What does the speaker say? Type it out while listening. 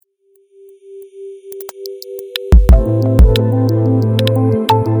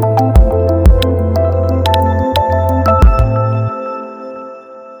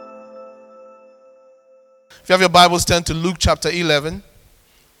have your Bibles, turn to Luke chapter 11.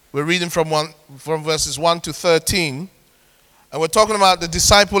 We're reading from verses 1 to 13. And we're talking about the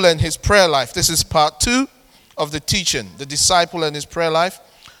disciple and his prayer life. This is part 2 of the teaching, the disciple and his prayer life.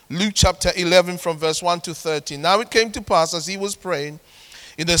 Luke chapter 11 from verse 1 to 13. Now it came to pass as he was praying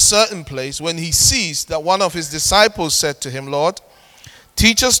in a certain place, when he ceased, that one of his disciples said to him, Lord,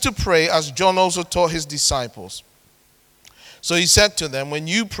 teach us to pray as John also taught his disciples. So he said to them, when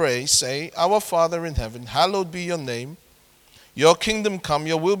you pray, say, Our Father in heaven, hallowed be your name. Your kingdom come,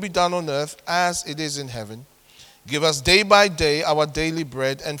 your will be done on earth as it is in heaven. Give us day by day our daily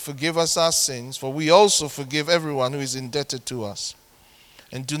bread, and forgive us our sins, for we also forgive everyone who is indebted to us.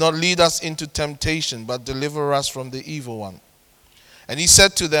 And do not lead us into temptation, but deliver us from the evil one. And he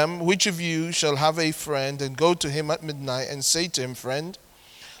said to them, which of you shall have a friend, and go to him at midnight, and say to him, Friend,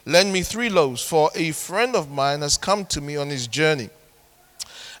 lend me 3 loaves, for a friend of mine has come to me on his journey,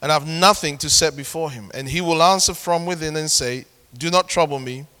 and I have nothing to set before him. And he will answer from within and say, Do not trouble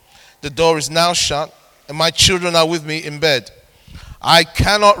me. The door is now shut, and my children are with me in bed. I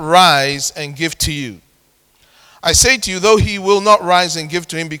cannot rise and give to you. I say to you, though he will not rise and give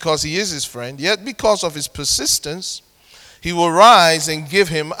to him because he is his friend, yet because of his persistence, he will rise and give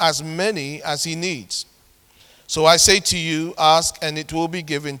him as many as he needs. So I say to you, ask and it will be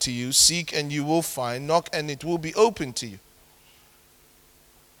given to you. Seek and you will find. Knock and it will be opened to you.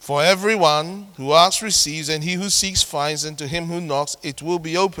 For everyone who asks receives, and he who seeks finds, and to him who knocks it will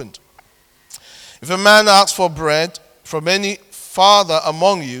be opened. If a man asks for bread from any father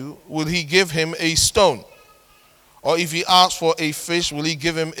among you, will he give him a stone? Or if he asks for a fish, will he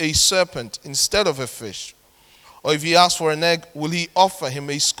give him a serpent instead of a fish? Or if he asks for an egg, will he offer him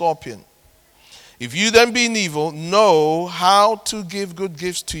a scorpion? If you then, being evil, know how to give good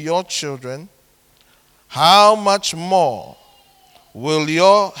gifts to your children, how much more will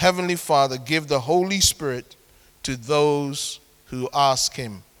your heavenly Father give the Holy Spirit to those who ask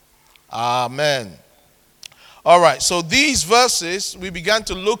him? Amen. All right, so these verses we began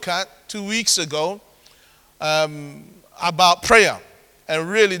to look at 2 weeks ago about prayer. And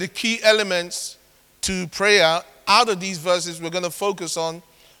really the key elements to prayer out of these verses we're going to focus on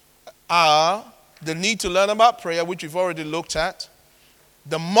are the need to learn about prayer, which we've already looked at,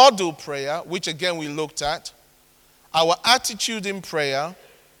 the model prayer, which again we looked at, our attitude in prayer,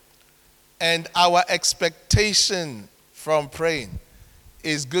 and our expectation from praying.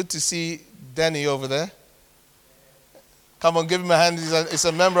 It's good to see Danny over there. Come on, give him a hand. He's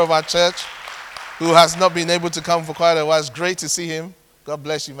a member of our church who has not been able to come for quite a while. It's great to see him. God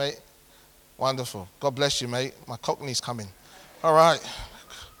bless you, mate. Wonderful. God bless you, mate. My cockney's coming. All right.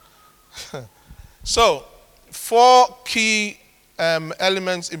 So, 4 key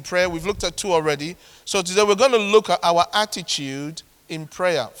elements in prayer. We've looked at 2 already. So today we're going to look at our attitude in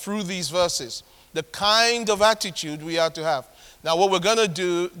prayer through these verses. The kind of attitude we are to have. Now what we're going to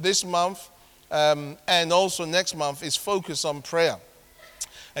do this month and also next month is focus on prayer.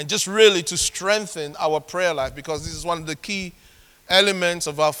 And just really to strengthen our prayer life, because this is one of the key elements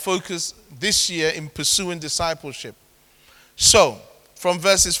of our focus this year in pursuing discipleship. So, from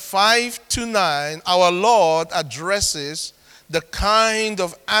verses 5 to 9, our Lord addresses the kind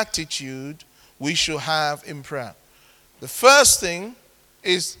of attitude we should have in prayer. The first thing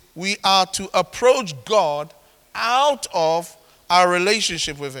is we are to approach God out of our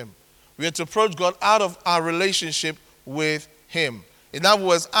relationship with him. We are to approach God out of our relationship with him. In other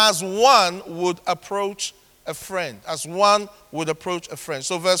words, as one would approach a friend. As one would approach a friend.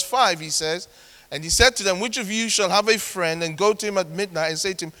 So verse 5 he says, and he said to them, which of you shall have a friend and go to him at midnight and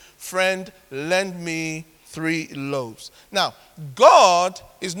say to him, Friend, lend me 3 loaves. Now, God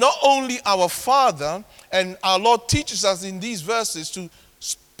is not only our Father, and our Lord teaches us in these verses to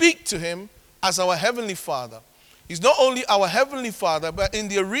speak to him as our Heavenly Father. He's not only our Heavenly Father, but in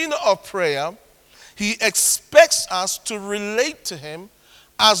the arena of prayer, he expects us to relate to him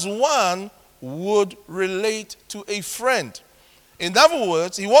as one would relate to a friend. In other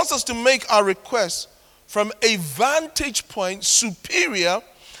words, he wants us to make our requests from a vantage point superior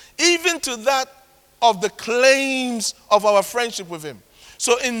even to that of the claims of our friendship with him.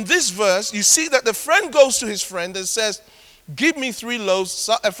 So in this verse, you see that the friend goes to his friend and says, Give me 3 loaves,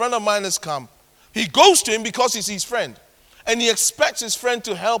 a friend of mine has come. He goes to him because he's his friend. And he expects his friend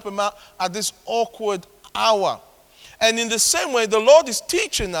to help him out at this awkward hour. And in the same way, the Lord is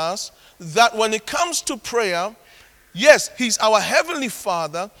teaching us that when it comes to prayer, yes, he's our Heavenly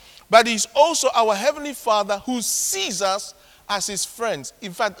Father, but he's also our Heavenly Father who sees us as his friends.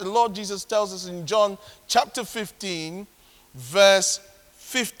 In fact, the Lord Jesus tells us in John chapter 15, verse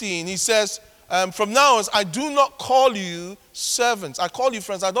 15, he says, from now on, I do not call you servants. I call you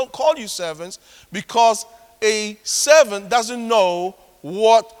friends. I don't call you servants because a servant doesn't know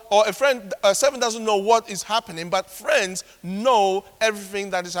what, or a servant doesn't know what is happening, but friends know everything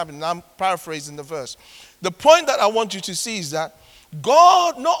that is happening. I'm paraphrasing the verse. The point that I want you to see is that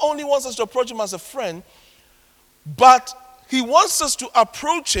God not only wants us to approach him as a friend, but he wants us to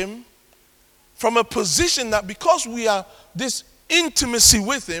approach him from a position that because we are this intimacy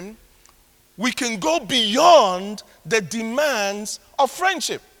with him, we can go beyond the demands of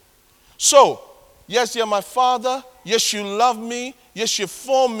friendship. So, yes, you're my father. Yes, you love me. Yes, you're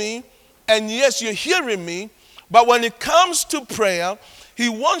for me. And yes, you're hearing me. But when it comes to prayer, he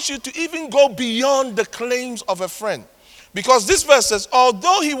wants you to even go beyond the claims of a friend. Because this verse says,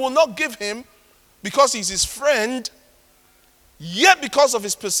 although he will not give him because he's his friend, yet because of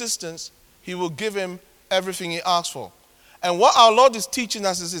his persistence, he will give him everything he asks for. And what our Lord is teaching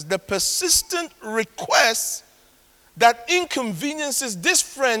us is the persistent request that inconveniences this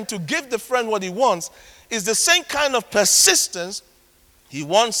friend to give the friend what he wants is the same kind of persistence he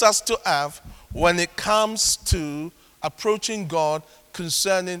wants us to have when it comes to approaching God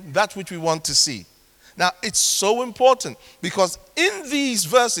concerning that which we want to see. Now, it's so important because in these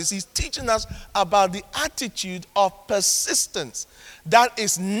verses, he's teaching us about the attitude of persistence that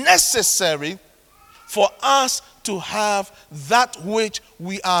is necessary for us to have that which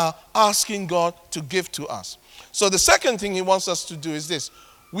we are asking God to give to us. So the second thing he wants us to do is this.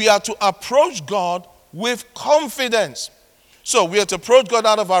 We are to approach God with confidence. So we are to approach God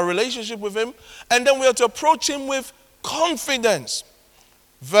out of our relationship with him, and then we are to approach him with confidence.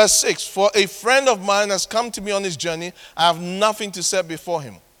 Verse 6, for a friend of mine has come to me on his journey. I have nothing to set before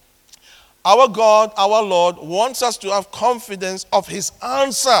him. Our God, our Lord, wants us to have confidence of his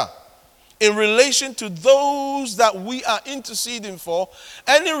answer in relation to those that we are interceding for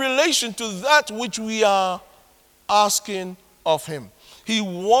and in relation to that which we are asking of him. He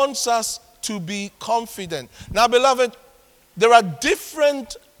wants us to be confident. Now, beloved, there are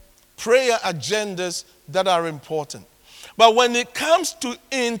different prayer agendas that are important. But when it comes to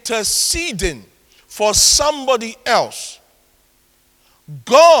interceding for somebody else,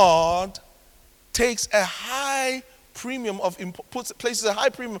 God takes a high premium of places a high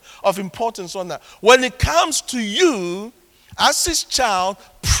premium of importance on that. When it comes to you as his child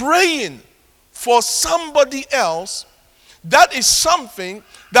praying for somebody else, that is something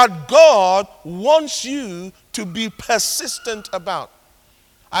that God wants you to be persistent about.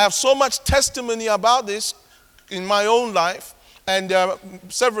 I have so much testimony about this in my own life, and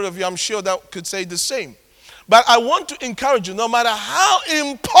several of you, I'm sure, that could say the same. But I want to encourage you, no matter how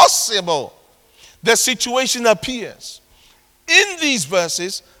impossible the situation appears, in these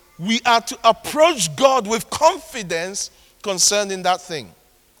verses, we are to approach God with confidence concerning that thing.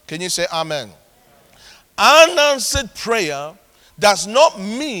 Can you say amen? Unanswered prayer does not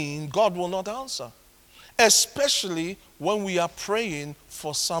mean God will not answer, especially when we are praying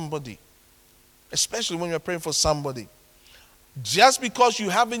for somebody. Especially when you're praying for somebody. Just because you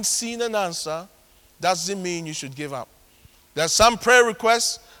haven't seen an answer doesn't mean you should give up. There are some prayer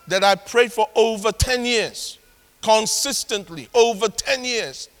requests that I prayed for over 10 years. Consistently, over 10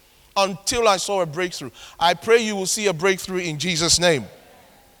 years. Until I saw a breakthrough. I pray you will see a breakthrough in Jesus' name.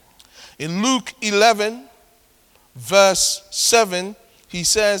 In Luke 11, verse 7, he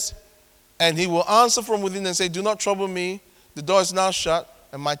says, and he will answer from within and say, do not trouble me. The door is now shut.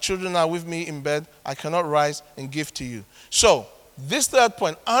 And my children are with me in bed. I cannot rise and give to you. So, this third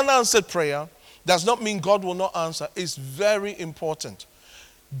point, unanswered prayer, does not mean God will not answer. It's very important.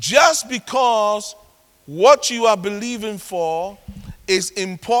 Just because what you are believing for is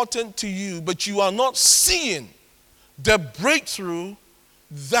important to you, but you are not seeing the breakthrough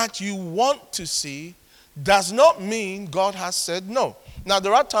that you want to see, does not mean God has said no. Now,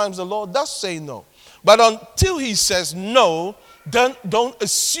 there are times the Lord does say no. But until he says no, don't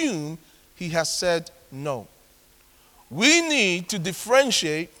assume he has said no. We need to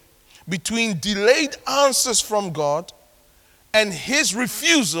differentiate between delayed answers from God and his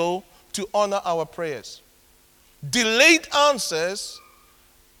refusal to honor our prayers. Delayed answers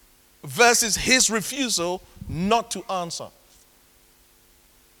versus his refusal not to answer.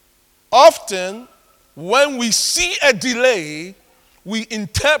 Often, when we see a delay, we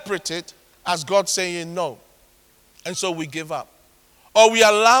interpret it as God saying no. And so we give up. Or we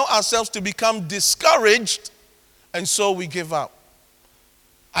allow ourselves to become discouraged, and so we give up.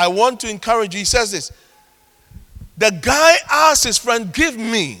 I want to encourage you. He says this. The guy asks his friend, give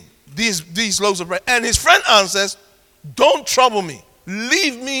me these loaves of bread. And his friend answers, don't trouble me.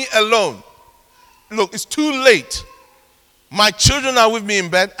 Leave me alone. Look, it's too late. My children are with me in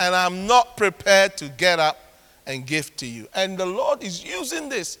bed, and I'm not prepared to get up and give to you. And the Lord is using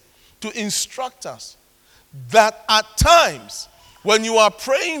this to instruct us that at times when you are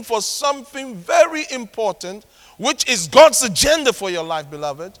praying for something very important, which is God's agenda for your life,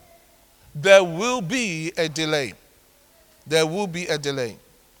 beloved, there will be a delay. There will be a delay.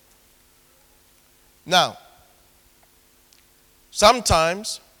 Now,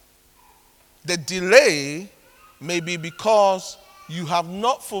 sometimes the delay may be because you have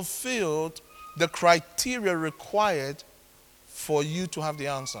not fulfilled the criteria required for you to have the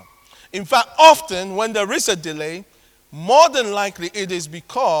answer. In fact, often when there is a delay, more than likely it is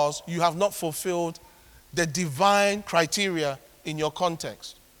because you have not fulfilled the divine criteria in your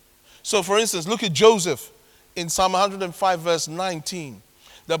context. So for instance, look at Joseph in Psalm 105 verse 19.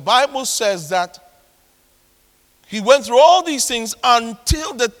 The Bible says that he went through all these things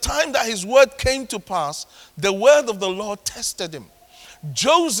until the time that his word came to pass. The word of the Lord tested him.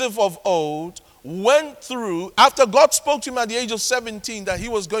 Joseph of old went through, after God spoke to him at the age of 17 that he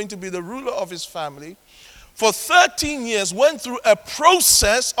was going to be the ruler of his family, for 13 years went through a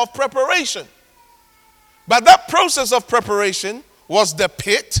process of preparation. But that process of preparation was the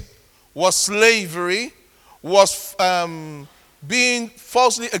pit, was slavery, was being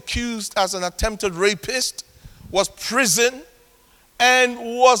falsely accused as an attempted rapist, was prison, and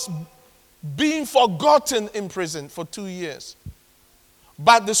was being forgotten in prison for 2 years.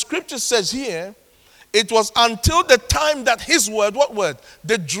 But the scripture says here, it was until the time that his word, what word?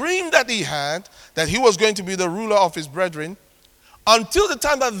 The dream that he had, that he was going to be the ruler of his brethren, until the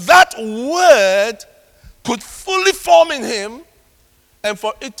time that that word could fully form in him, and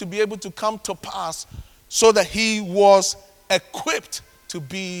for it to be able to come to pass, so that he was equipped to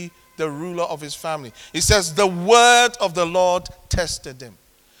be the ruler of his family. He says, the word of the Lord tested him.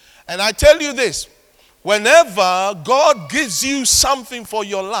 And I tell you this, whenever God gives you something for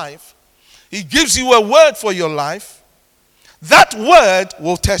your life, he gives you a word for your life, that word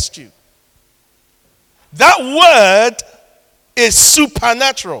will test you. That word is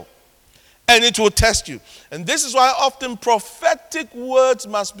supernatural, and it will test you. And this is why often prophetic words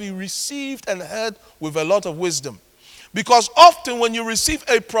must be received and heard with a lot of wisdom. Because often when you receive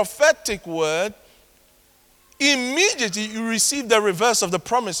a prophetic word, immediately you receive the reverse of the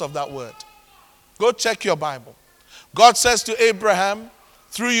promise of that word. Go check your Bible. God says to Abraham,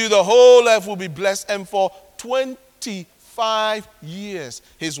 through you the whole earth will be blessed. And for 25 years,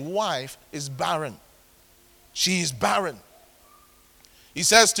 his wife is barren. She is barren. He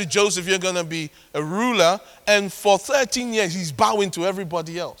says to Joseph, you're going to be a ruler. And for 13 years, he's bowing to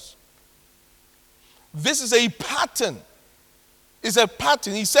everybody else. This is a pattern. It's a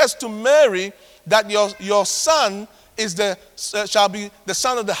pattern. He says to Mary that your son is shall be the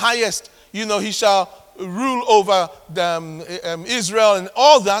son of the highest. You know, he shall rule over Israel and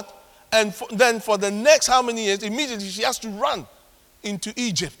all that. And then for the next how many years, immediately she has to run into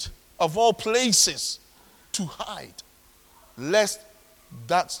Egypt, of all places, to hide, lest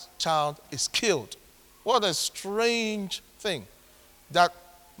that child is killed. What a strange thing that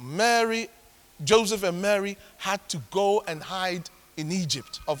Joseph and Mary had to go and hide in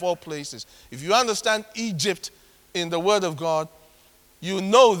Egypt, of all places. If you understand Egypt in the Word of God, you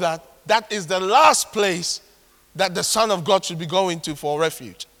know that that is the last place that the Son of God should be going to for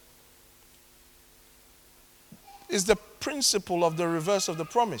refuge. It's the principle of the reverse of the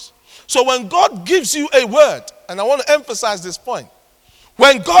promise. So when God gives you a word, and I want to emphasize this point,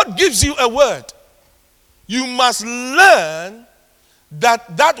 when God gives you a word, you must learn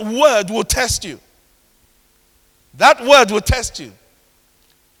that that word will test you. That word will test you.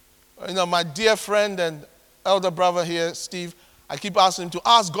 You know, my dear friend and elder brother here, Steve, I keep asking him to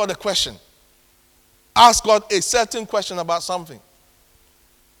ask God a question. Ask God a certain question about something.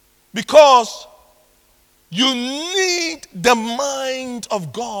 Because you need the mind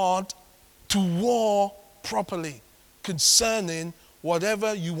of God to war properly concerning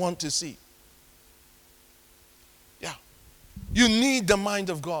whatever you want to see. Yeah. You need the mind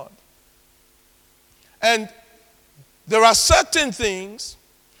of God. And there are certain things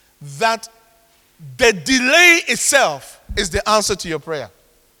that the delay itself is the answer to your prayer.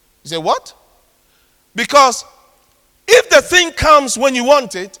 You say, what? Because if the thing comes when you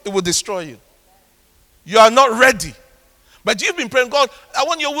want it, it will destroy you. You are not ready. But you've been praying, God, I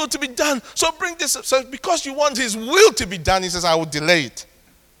want your will to be done. So bring this up. So because you want his will to be done, he says, I will delay it.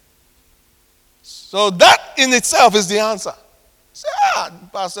 So that in itself is the answer. Say,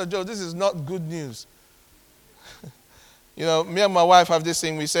 Pastor Joe, this is not good news. You know, me and my wife have this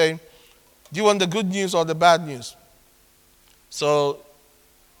thing. We say, do you want the good news or the bad news? So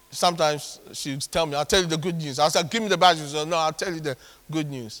sometimes she'll tell me, I'll tell you the good news. I'll say, give me the bad news. No, I'll tell you the good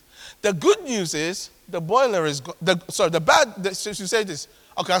news. The good news is the boiler is, she say this,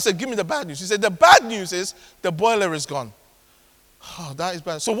 Okay, I said, give me the bad news. He said, the bad news is the boiler is gone. Oh, that is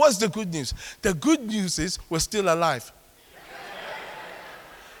bad. So what's the good news? The good news is we're still alive.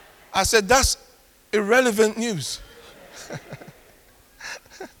 I said, that's irrelevant news.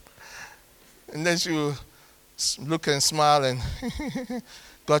 And then she will look and smile and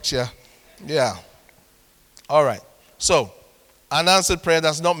gotcha. Yeah. All right. So, unanswered prayer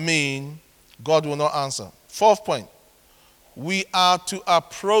does not mean God will not answer. Fourth point. We are to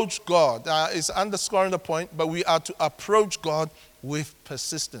approach God. It's underscoring the point, but we are to approach God with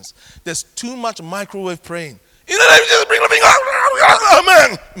persistence. There's too much microwave praying. In the name of Jesus, bring the finger.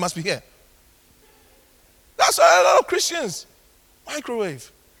 Amen. It must be here. That's why a lot of Christians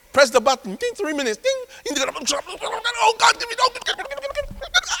microwave. Press the button. Ding, 3 minutes. Ding. Oh God, give me.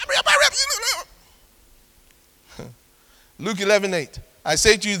 Luke 11:8. I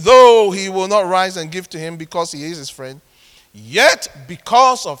say to you, though he will not rise and give to him because he is his friend, yet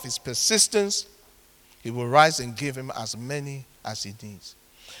because of his persistence, he will rise and give him as many as he needs.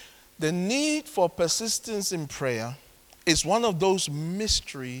 The need for persistence in prayer is one of those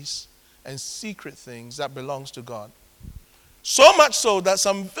mysteries and secret things that belongs to God. So much so that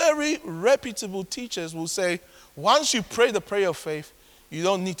some very reputable teachers will say, once you pray the prayer of faith, you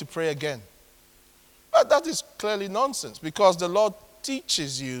don't need to pray again. But that is clearly nonsense, because the Lord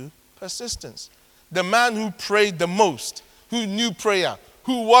teaches you persistence. The man who prayed the most, who knew prayer,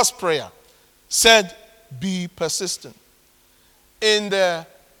 who was prayer, said, be persistent. In the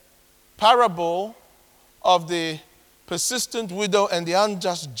parable of the persistent widow and the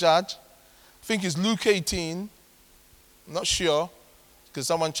unjust judge, I think it's Luke 18, I'm not sure, because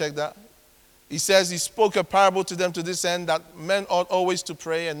someone check that. He says he spoke a parable to them to this end, that men ought always to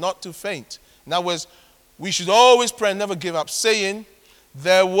pray and not to faint. In other words, we should always pray and never give up, saying,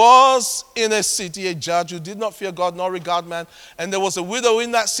 there was in a city a judge who did not fear God nor regard man, and there was a widow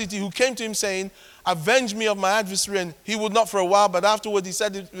in that city who came to him saying, avenge me of my adversary. And he would not for a while, but afterward he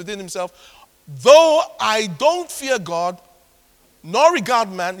said within himself, though I don't fear God nor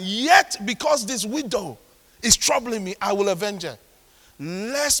regard man, yet because this widow is troubling me, I will avenge her,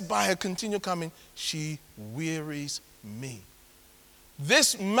 lest by her continual coming she wearies me.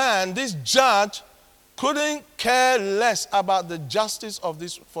 This man, this judge, couldn't care less about the justice of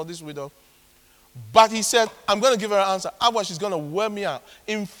this for this widow. But he said, I'm going to give her an answer. Otherwise, she's going to wear me out.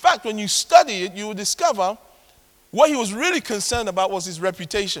 In fact, when you study it, you will discover what he was really concerned about was his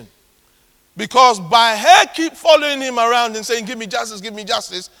reputation. Because by her keep following him around and saying, give me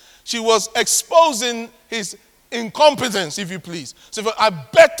justice, she was exposing his incompetence, if you please. So I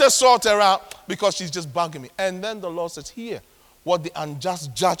better sort her out because she's just bugging me. And then the Lord says, hear what the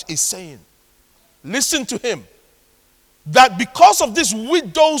unjust judge is saying. Listen to him. That because of this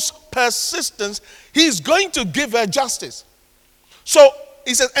widow's persistence, he's going to give her justice. So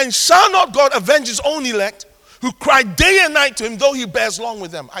he says, and shall not God avenge his own elect, who cry day and night to him, though he bears long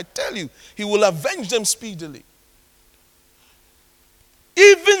with them? I tell you, he will avenge them speedily.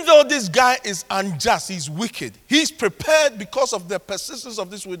 Even though this guy is unjust, he's wicked, he's prepared because of the persistence of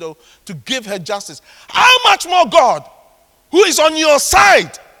this widow to give her justice. How much more God, who is on your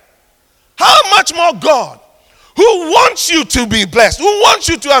side? How much more God, who wants you to be blessed, who wants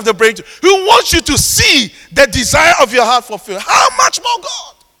you to have the breakthrough, who wants you to see the desire of your heart fulfilled? How much more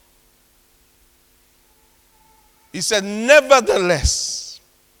God? He said, nevertheless,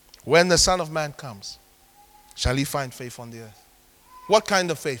 when the Son of Man comes, shall he find faith on the earth? What kind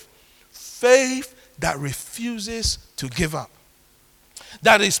of faith? Faith that refuses to give up,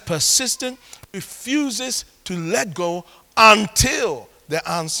 that is persistent, refuses to let go until the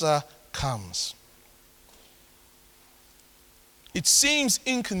answer comes. It seems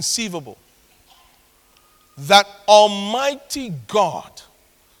inconceivable that Almighty God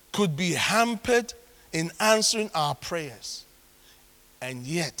could be hampered in answering our prayers. And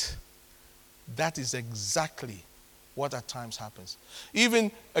yet, that is exactly what at times happens.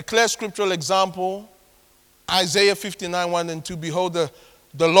 Even a clear scriptural example, Isaiah 59, 1 and 2, behold, the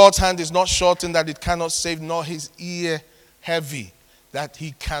Lord's hand is not shortened that it cannot save, nor his ear heavy that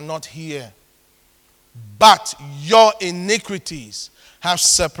he cannot hear. But your iniquities have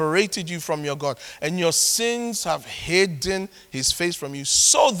separated you from your God, and your sins have hidden his face from you,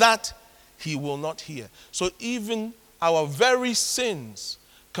 so that he will not hear. So even our very sins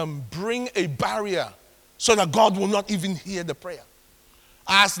can bring a barrier so that God will not even hear the prayer.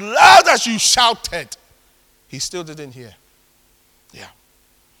 As loud as you shouted, he still didn't hear. Yeah.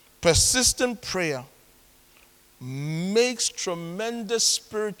 Persistent prayer makes tremendous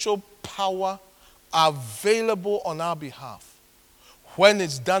spiritual power available on our behalf when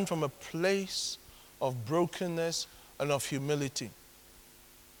it's done from a place of brokenness and of humility.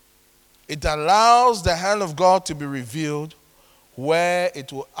 It allows the hand of God to be revealed where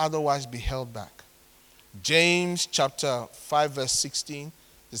it will otherwise be held back. James chapter 5 verse 16,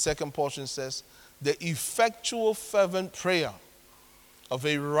 the second portion says, the effectual fervent prayer of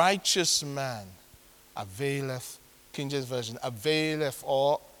a righteous man availeth, King James Version, availeth,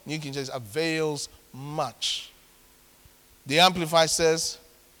 or New King James, avails much. The Amplified says,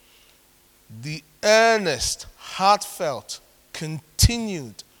 the earnest, heartfelt,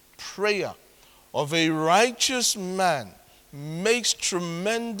 continued prayer of a righteous man makes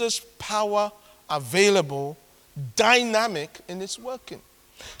tremendous power available, dynamic in its working.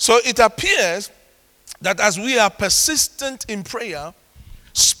 So it appears that as we are persistent in prayer,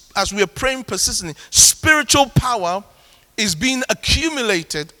 as we are praying persistently, spiritual power is being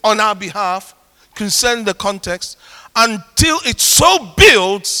accumulated on our behalf concerning the context until it so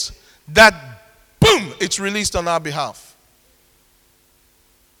builds that, boom, it's released on our behalf.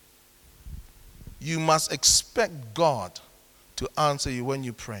 You must expect God to answer you when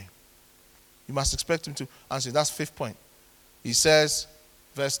you pray. You must expect him to answer you. That's fifth point. He says,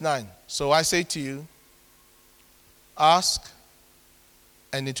 verse 9, so I say to you, ask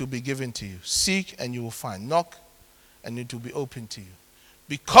and it will be given to you. Seek and you will find. Knock and it will be open to you.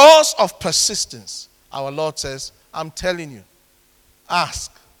 Because of persistence, our Lord says, I'm telling you,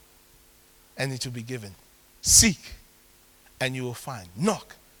 ask and it will be given. Seek and you will find.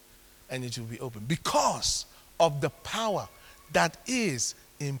 Knock and it will be open. Because of the power that is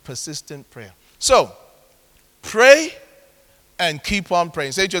in persistent prayer. So, pray and keep on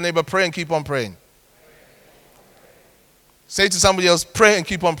praying. Say to your neighbor, pray and keep on praying. Say to somebody else, pray and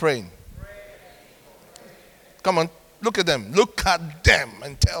keep on praying. Come on, look at them. Look at them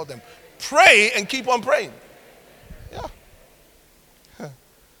and tell them, pray and keep on praying. Yeah.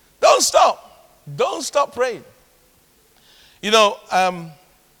 Don't stop. Don't stop praying. You know,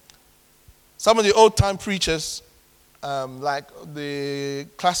 some of the old-time preachers, like the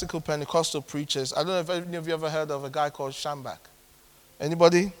classical Pentecostal preachers, I don't know if any of you ever heard of a guy called Schambach.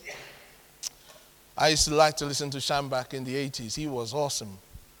 Anybody? I used to like to listen to Schambach in the 80s. He was awesome.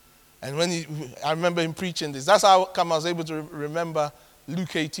 And I remember him preaching this. That's how come I was able to remember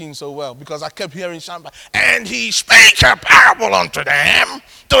Luke 18 so well, because I kept hearing Schambach. And he spake a parable unto them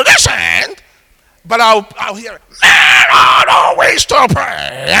to this end. But I'll hear it. Man ought always to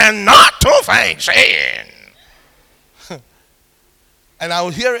pray and not to faint, saying. And I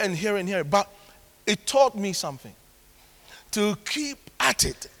would hear it and hear it and hear it. But it taught me something. To keep at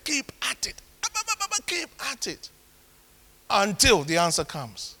it. Keep at it. Keep at it. Until the answer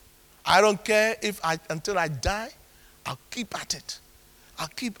comes. I don't care until I die, I'll keep at it. I'll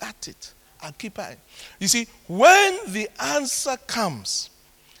keep at it. I'll keep at it. You see, when the answer comes,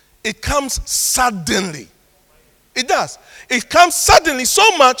 it comes suddenly. It does. It comes suddenly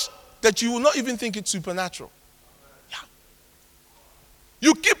so much that you will not even think it's supernatural. Yeah.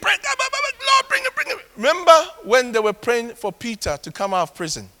 You keep praying, Lord, bring it. Remember when they were praying for Peter to come out of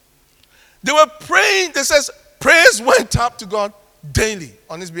prison? They were praying, they says, prayers went up to God daily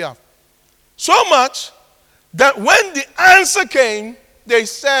on his behalf. So much that when the answer came, they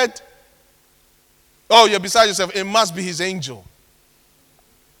said, oh, you're beside yourself, it must be his angel.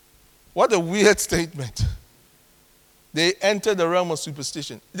 What a weird statement. They entered the realm of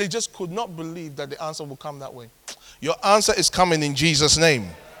superstition. They just could not believe that the answer would come that way. Your answer is coming in Jesus' name.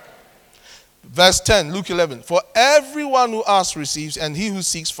 Verse 10, Luke 11. For everyone who asks receives, and he who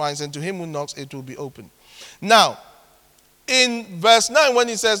seeks finds, and to him who knocks it will be opened. Now, in verse 9, when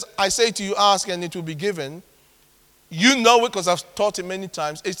he says, I say to you, ask and it will be given, you know it because I've taught it many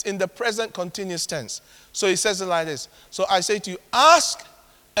times. It's in the present continuous tense. So he says it like this. So I say to you, ask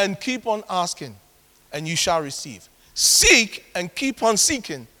and keep on asking, and you shall receive. Seek and keep on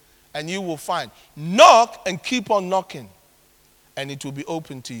seeking, and you will find. Knock and keep on knocking, and it will be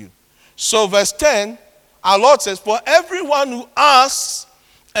open to you. So verse 10, our Lord says, for everyone who asks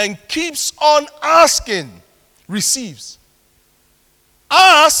and keeps on asking, receives.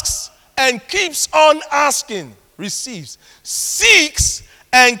 Asks and keeps on asking, receives. Seeks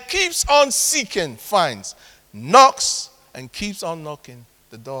and keeps on seeking, finds. Knocks and keeps on knocking,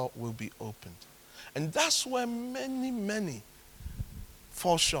 the door will be opened. And that's where many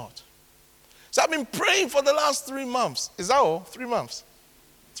fall short. So I've been praying for the last 3 months. Is that all? 3 months.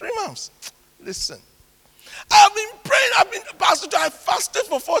 3 months. Listen. I've been praying. Pastor Joe, I fasted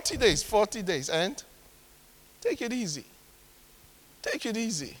for 40 days. 40 days. And take it easy. Take it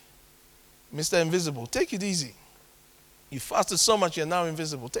easy. Mr. Invisible, take it easy. You fasted so much, you're now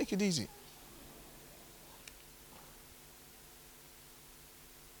invisible. Take it easy.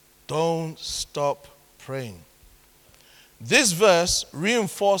 Don't stop praying. This verse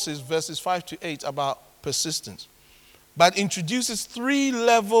reinforces verses 5 to 8 about persistence, but introduces 3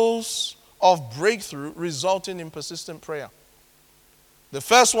 levels of breakthrough resulting in persistent prayer. The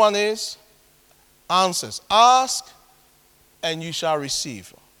first one is answers. Ask and you shall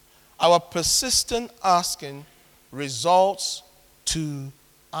receive. Our persistent asking results to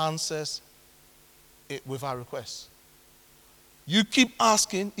answers with our requests. You keep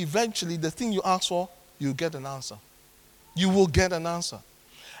asking, eventually the thing you ask for, you'll get an answer. You will get an answer.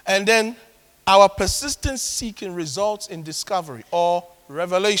 And then our persistent seeking results in discovery or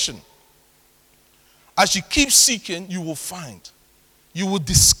revelation. As you keep seeking, you will find. You will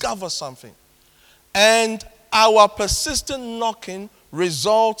discover something. And our persistent knocking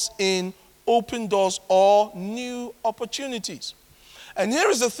results in open doors or new opportunities. And here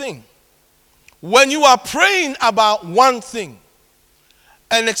is the thing. When you are praying about one thing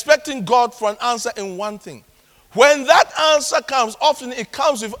and expecting God for an answer in one thing, when that answer comes, often it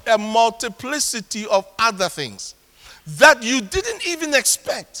comes with a multiplicity of other things that you didn't even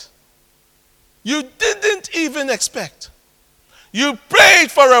expect. You didn't even expect. You prayed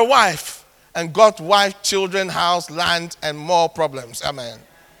for a wife and got wife, children, house, land, and more problems. Amen.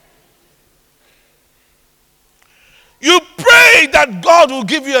 You prayed that God will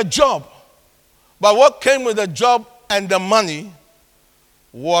give you a job. But what came with the job and the money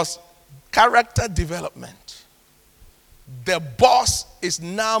was character development. The boss is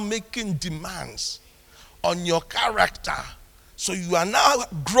now making demands on your character. So you are now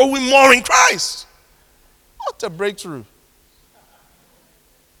growing more in Christ. What a breakthrough.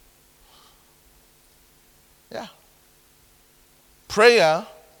 Yeah. Prayer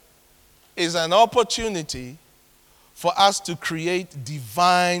is an opportunity for us to create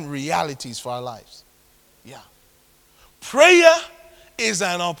divine realities for our lives. Yeah. Prayer is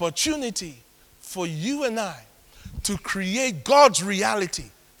an opportunity for you and I to create God's reality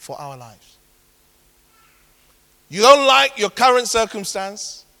for our lives. You don't like your current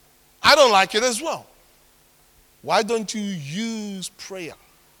circumstance? I don't like it as well. Why don't you use prayer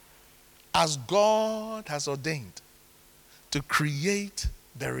as God has ordained to create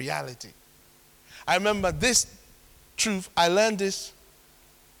the reality? I remember this truth, I learned this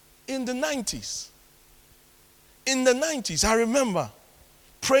in the 90s. In the 90s, I remember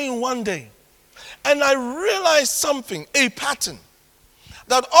praying one day, and I realized something, a pattern,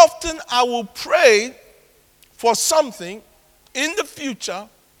 that often I will pray for something in the future,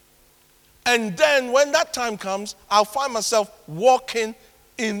 and then when that time comes, I'll find myself walking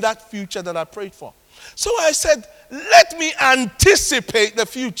in that future that I prayed for. So I said, let me anticipate the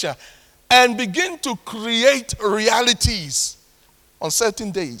future and begin to create realities on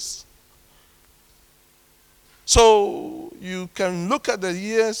certain days. So you can look at the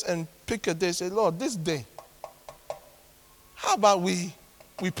years and pick a day and say, Lord, this day, how about we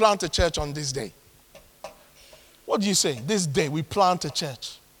plant a church on this day? What do you say? This day we plant a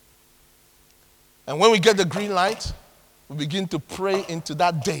church. And when we get the green light, we begin to pray into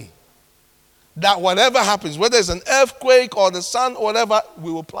that day. That whatever happens, whether it's an earthquake or the sun or whatever,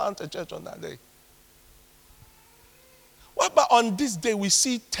 we will plant a church on that day. What about on this day we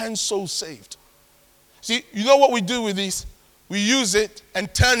see 10 souls saved? See, you know what we do with this? We use it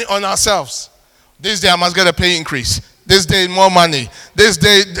and turn it on ourselves. This day I must get a pay increase. This day more money. This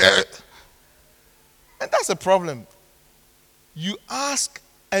day... And that's a problem. You ask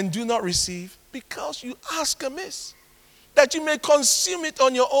and do not receive because you ask amiss, that you may consume it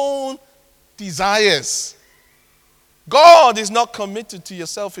on your own desires. God is not committed to your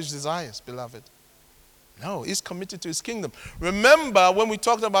selfish desires, beloved. No, he's committed to his kingdom. Remember when we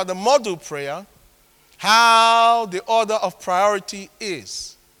talked about the model prayer, how the order of priority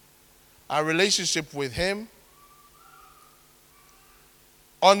is our relationship with him,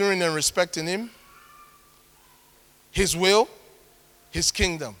 honoring and respecting him, his will, his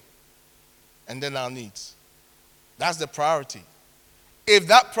kingdom, and then our needs. That's the priority. If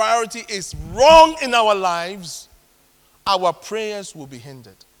that priority is wrong in our lives, our prayers will be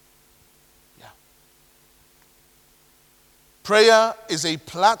hindered. Yeah. Prayer is a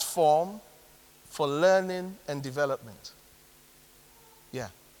platform for learning and development. Yeah.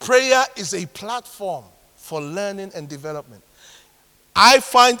 Prayer is a platform for learning and development. I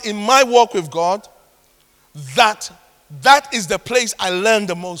find in my walk with God that is the place I learn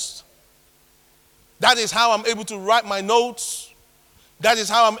the most. That is how I'm able to write my notes. That is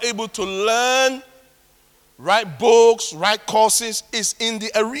how I'm able to learn, write books, write courses. It's in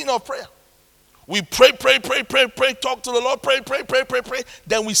the arena of prayer. We pray, talk to the Lord, pray.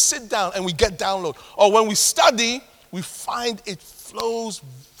 Then we sit down and we get download. Or when we study, we find it flows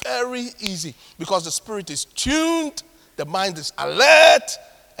very easy because the Spirit is tuned, The mind is alert,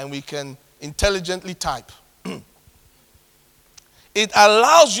 and we can intelligently type. It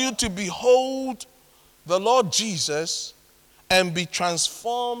allows you to behold the Lord Jesus and be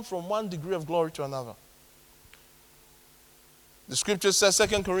transformed from one degree of glory to another. The scripture says,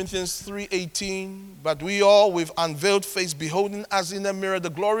 2 Corinthians 3:18, but we all with unveiled face, beholding as in a mirror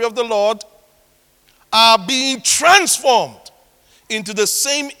the glory of the Lord, are being transformed into the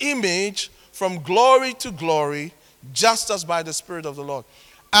same image from glory to glory, just as by the Spirit of the Lord.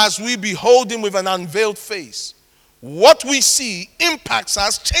 As we behold him with an unveiled face, what we see impacts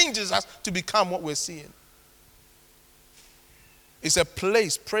us, changes us to become what we're seeing. It's a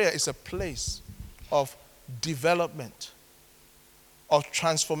place, prayer is a place of development, of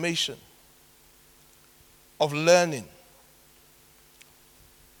transformation, of learning.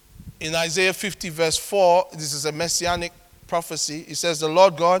 In Isaiah 50 verse 4, this is a messianic prophecy. It says, the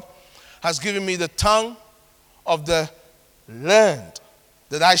Lord God has given me the tongue of the learned,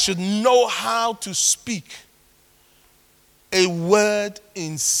 that I should know how to speak a word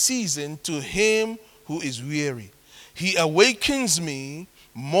in season to him who is weary. He awakens me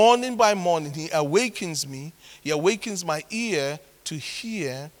morning by morning. He awakens me. He awakens my ear to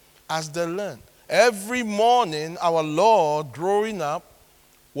hear as they learn. Every morning, our Lord, growing up,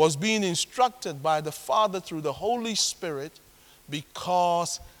 was being instructed by the Father through the Holy Spirit,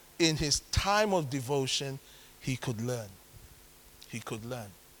 because in his time of devotion, he could learn. He could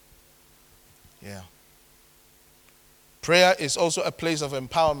learn. Yeah. Prayer is also a place of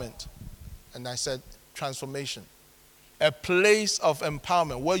empowerment. And I said transformation. A place of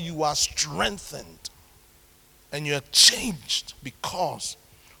empowerment where you are strengthened and you're changed because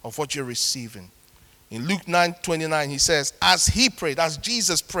of what you're receiving. In Luke 9:29, he says, as he prayed, as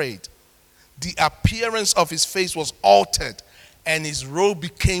Jesus prayed, the appearance of his face was altered and his robe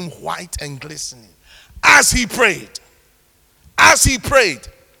became white and glistening. As he prayed,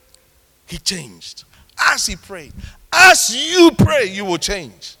 he changed. As he prayed. As you pray, you will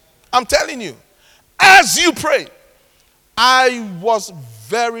change. I'm telling you. As you pray. I was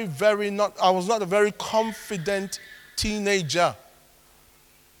not a very confident teenager.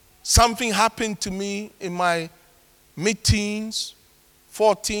 Something happened to me in my mid-teens,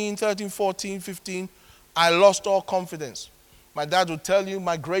 13, 14, 15. I lost all confidence. My dad would tell you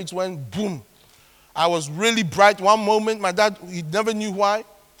my grades went boom. I was really bright one moment. My dad, he never knew why.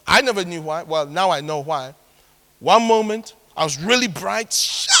 I never knew why. Well, now I know why. One moment, I was really bright,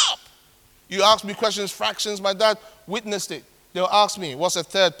 sharp. You ask me questions, fractions. My dad witnessed it. They'll ask me, what's a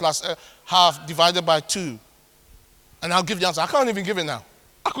third plus a half divided by 2? And I'll give the answer. I can't even give it now.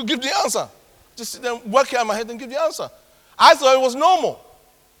 I could give the answer. Just sit there, work it out in my head and give the answer. I thought it was normal.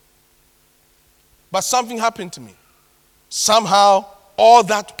 But something happened to me. Somehow, all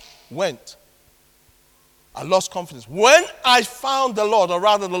that went. I lost confidence. When I found the Lord, or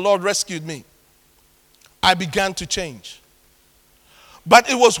rather the Lord rescued me, I began to change. But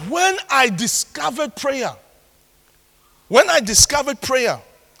it was when I discovered prayer. When I discovered prayer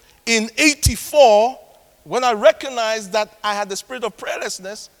in 84, when I recognized that I had the spirit of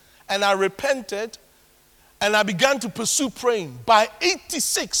prayerlessness, and I repented, and I began to pursue praying. By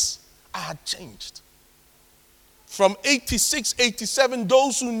 86, I had changed. From 86, 87,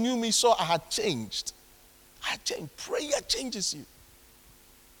 those who knew me saw I had changed. I had changed. Prayer changes you.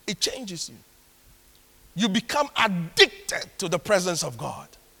 It changes you. You become addicted to the presence of God.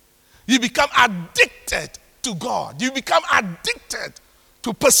 You become addicted to God. You become addicted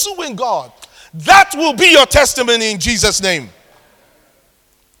to pursuing God. That will be your testimony in Jesus' name.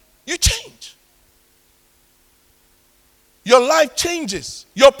 You change. Your life changes.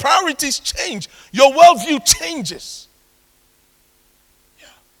 Your priorities change. Your worldview changes. Yeah.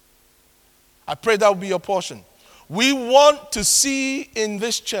 I pray that will be your portion. We want to see in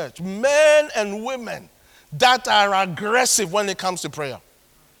this church men and women that are aggressive when it comes to prayer.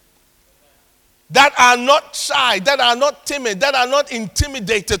 That are not shy, that are not timid, that are not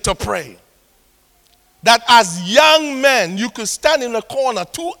intimidated to pray. That as young men, you could stand in a corner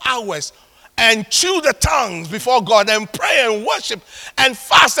 2 hours and chew the tongues before God and pray and worship and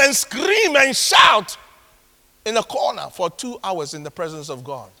fast and scream and shout in a corner for 2 hours in the presence of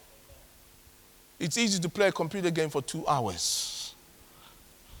God. It's easy to play a computer game for 2 hours.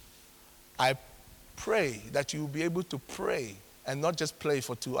 I pray that you will be able to pray and not just play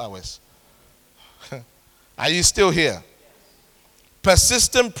for 2 hours. Are you still here?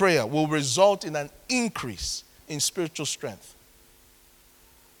 Persistent prayer will result in an increase in spiritual strength.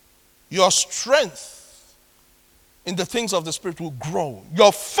 Your strength in the things of the Spirit will grow.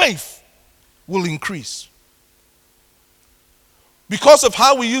 Your faith will increase. Because of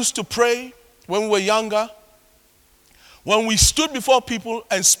how we used to pray when we were younger, When we stood before people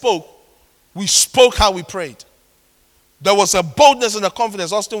and spoke, we spoke how we prayed. There was a boldness and a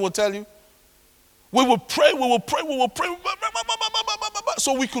confidence. Austin will tell you. We would pray.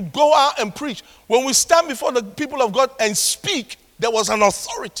 So we could go out and preach. When we stand before the people of God and speak, there was an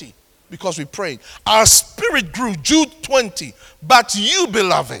authority because we prayed. Our spirit grew. Jude 20. But you,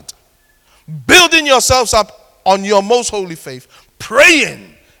 beloved, building yourselves up on your most holy faith,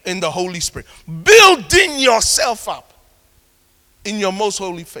 praying in the Holy Spirit. Building yourself up in your most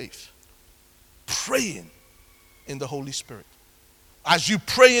holy faith. Praying in the Holy Spirit. As you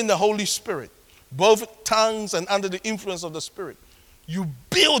pray in the Holy Spirit, both tongues and under the influence of the Spirit, you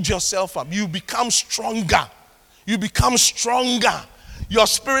build yourself up. You become stronger. You become stronger. Your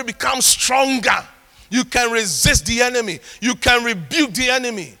spirit becomes stronger. You can resist the enemy. You can rebuke the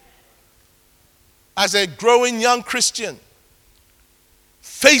enemy. As a growing young Christian,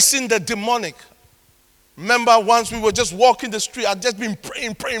 facing the demonic. Remember once we were just walking the street, I'd just been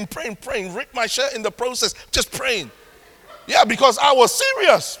praying, ripped my shirt in the process, just praying. Yeah, because I was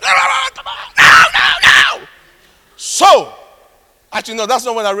serious. No. So, actually, no, that's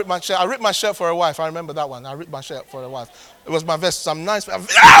not when I ripped my shirt. I ripped my shirt for a wife. I remember that one. I ripped my shirt for a wife. It was my vest, some nice. Give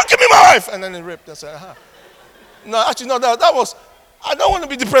me my wife. And then it ripped. I said, No, actually, no, that was, I don't want to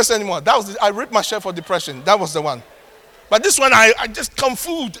be depressed anymore. I ripped my shirt for depression. That was the one. But this one, I just kung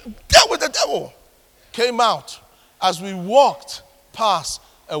fu, dealt with the devil. Came out as we walked past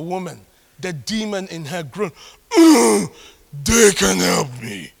a woman, the demon in her groaned. They can help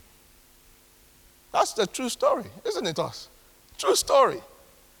me. That's the true story, isn't it, us? True story.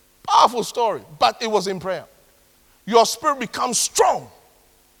 Powerful story. But it was in prayer. Your spirit becomes strong.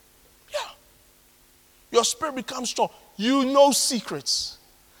 Yeah. Your spirit becomes strong. You know secrets.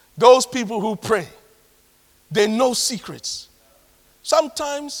 Those people who pray, they know secrets.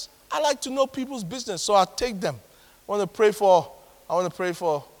 Sometimes I like to know people's business, so I take them. I want to pray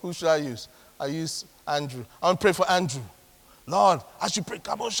for, who should I use? I use Andrew. I want to pray for Andrew. Lord, as you pray,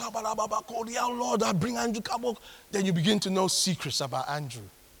 Lord, I bring Andrew Kabo. Then you begin to know secrets about Andrew.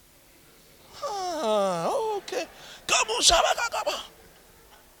 Okay.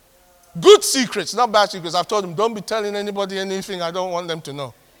 Good secrets, not bad secrets. I've told them, don't be telling anybody anything I don't want them to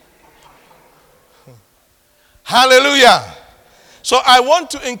know. Hallelujah. So I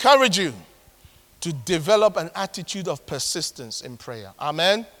want to encourage you to develop an attitude of persistence in prayer.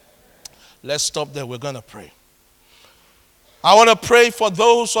 Amen. Let's stop there. We're going to pray. I want to pray for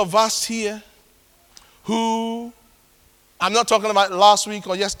those of us here who, I'm not talking about last week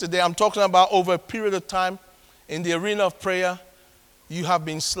or yesterday, I'm talking about over a period of time in the arena of prayer, you have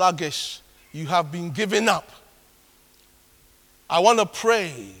been sluggish. You have been giving up. I want to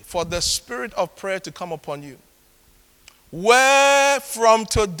pray for the spirit of prayer to come upon you. Where from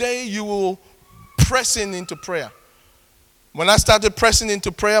today you will press into prayer. When I started pressing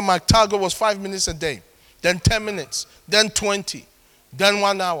into prayer, my target was 5 minutes a day, then 10 minutes, then 20, then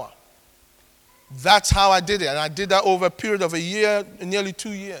 1 hour. That's how I did it. And I did that over a period of a year, nearly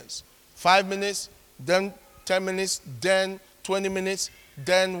 2 years. 5 minutes, then 10 minutes, then 20 minutes,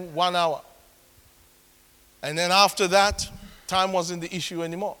 then 1 hour. And then after that, time wasn't the issue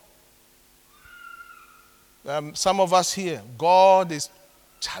anymore. Some of us here, God is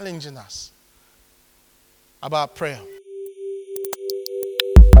challenging us about prayer.